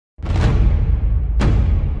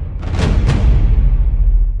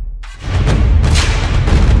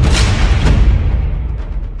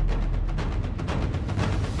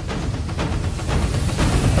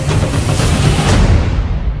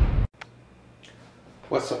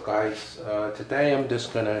What's up, guys? Today I'm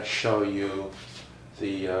just gonna show you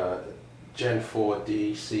the Gen 4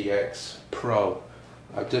 DXCPRO.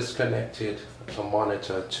 I've just connected a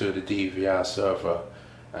monitor to the DVR server,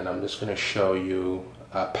 and I'm just gonna show you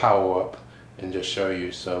a power up and just show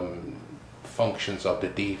you some functions of the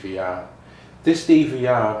DVR. This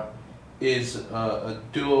DVR is a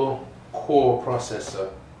dual core processor,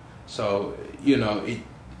 so you know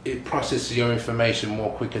it processes your information more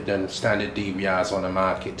quicker than standard DVRs on the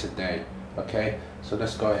market today. Okay, so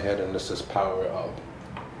let's go ahead and let's just power it up.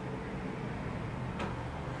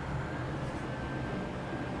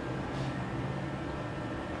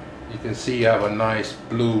 You can see you have a nice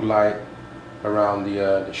blue light around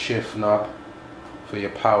the shift knob for your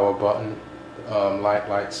power button. Light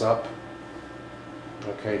lights up.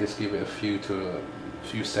 Okay, just give it a few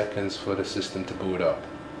seconds for the system to boot up.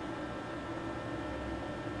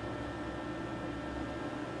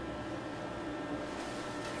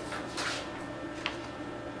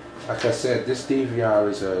 Like I said, this DVR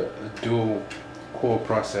is a dual core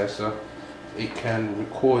processor. It can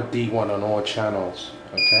record D1 on all channels.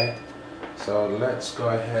 Okay, so let's go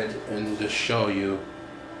ahead and just show you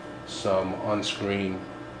some on-screen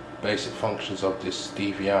basic functions of this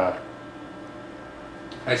DVR.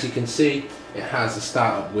 As you can see, it has a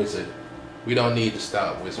startup wizard. We don't need the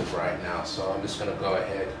startup wizard right now, so I'm just going to go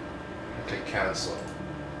ahead and click cancel.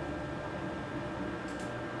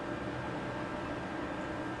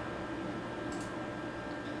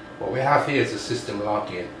 What we have here is a system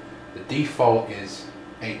login. The default is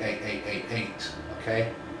 88888,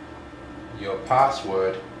 okay? Your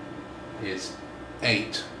password is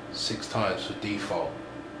 6 times for default.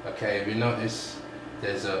 Okay, if you notice,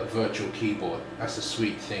 there's a virtual keyboard. That's a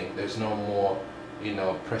sweet thing. There's no more, you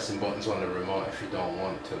know, pressing buttons on the remote if you don't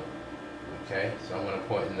want to. Okay, so I'm going to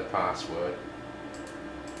put in the password.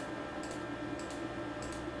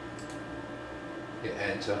 Hit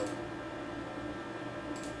enter.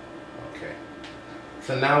 Okay,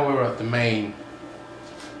 so now we're at the main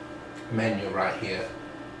menu right here.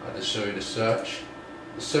 I'll just show you the search.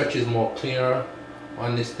 The search is more clearer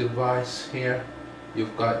on this device here.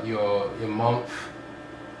 You've got your month,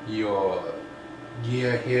 your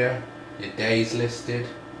year here, your days listed,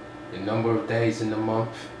 the number of days in the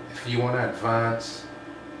month. If you want to advance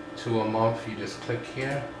to a month, you just click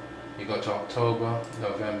here. You go to October,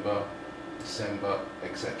 November, December,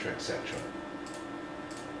 etc., etc.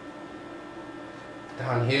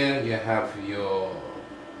 Down here you have your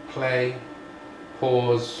play,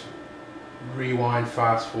 pause, rewind,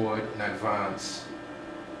 fast forward, and advance.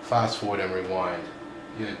 Fast forward and rewind.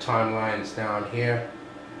 Your timeline is down here,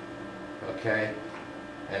 okay,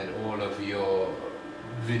 and all of your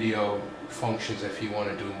video functions if you want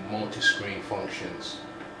to do multi-screen functions.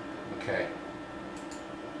 Okay.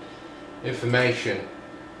 Information.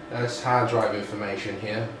 That's hard drive information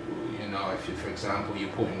here. You know, if you, for example, you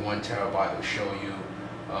put in 1 terabyte, it will show you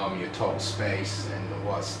your total space and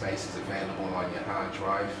what space is available on your hard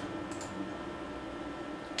drive.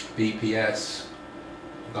 BPS.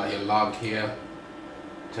 You got your log here.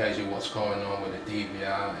 Tells you what's going on with the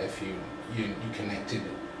DVR. If you connected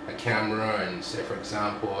a camera and say, for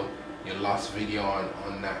example, you lost video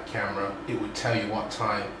on that camera, it would tell you what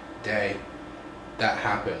time, day that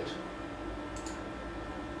happened.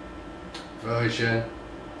 Version.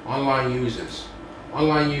 Online users.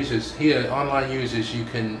 Online users here. Online users, you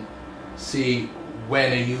can see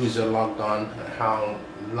when a user logged on and how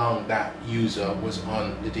long that user was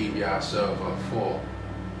on the DVR server for.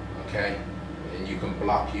 Okay, and you can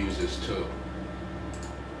block users too.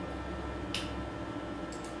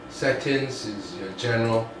 Settings is your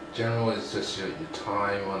general. General is just your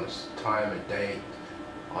time on the time and date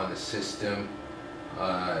on the system.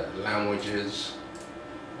 Languages.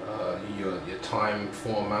 Your time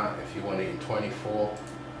format, if you want it in 24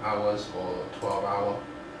 hours or 12 hour,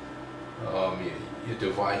 your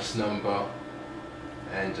device number,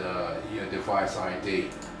 and your device ID.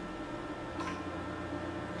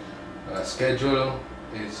 Schedule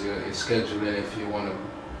is your scheduling if you want to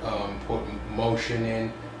put motion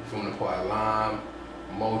in, if you want to put alarm,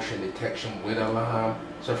 motion detection with alarm.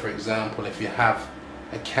 So for example, if you have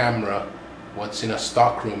a camera what's in a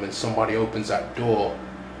stock room and somebody opens that door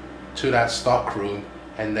to that stock room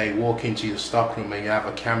and they walk into your stock room and you have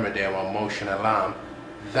a camera there on motion alarm,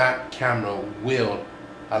 that camera will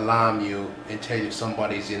alarm you and tell you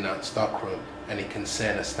somebody's in that stock room, and it can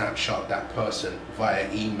send a snapshot of that person via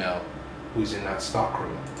email who's in that stock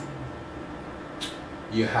room.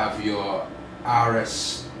 You have your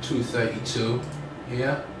RS-232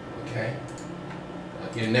 here, okay.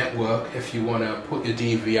 Your network, if you want to put your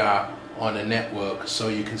DVR on a network so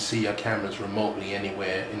you can see your cameras remotely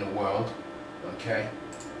anywhere in the world. Okay,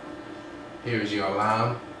 here is your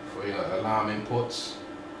alarm for your alarm inputs.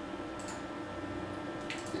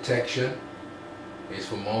 Detection is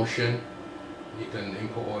for motion. You can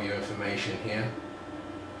input all your information here.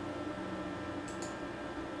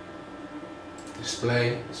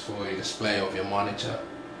 Display is for your display of your monitor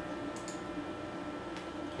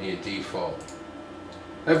and your default.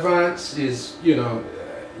 Advanced is, you know,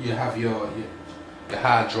 you have your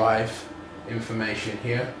hard drive information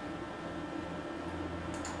here.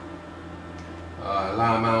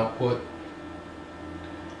 Alarm output,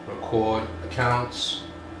 record accounts,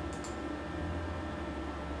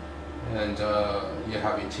 and you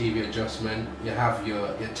have your TV adjustment. You have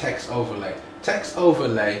your text overlay. Text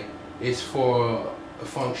overlay is for a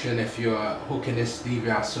function if you're hooking this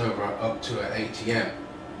DVR server up to an ATM.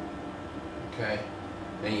 Okay,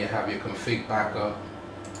 then you have your config backup.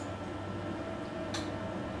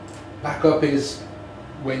 Backup is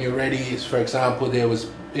when you're ready. Is, for example, there was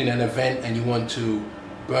in an event and you want to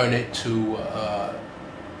burn it to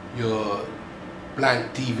your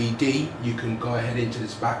blank DVD, you can go ahead into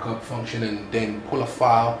this backup function and then pull a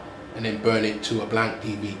file and then burn it to a blank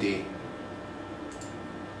DVD.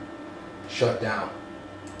 Shut down.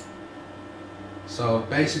 So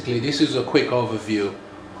basically this is a quick overview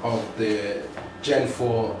of the Gen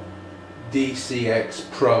 4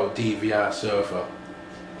 DXCPRO DVR server.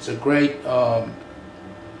 It's a great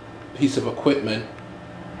piece of equipment,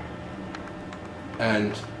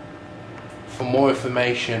 and for more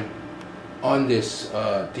information on this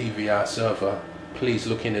DVR server, please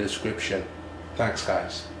look in the description. Thanks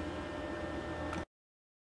guys.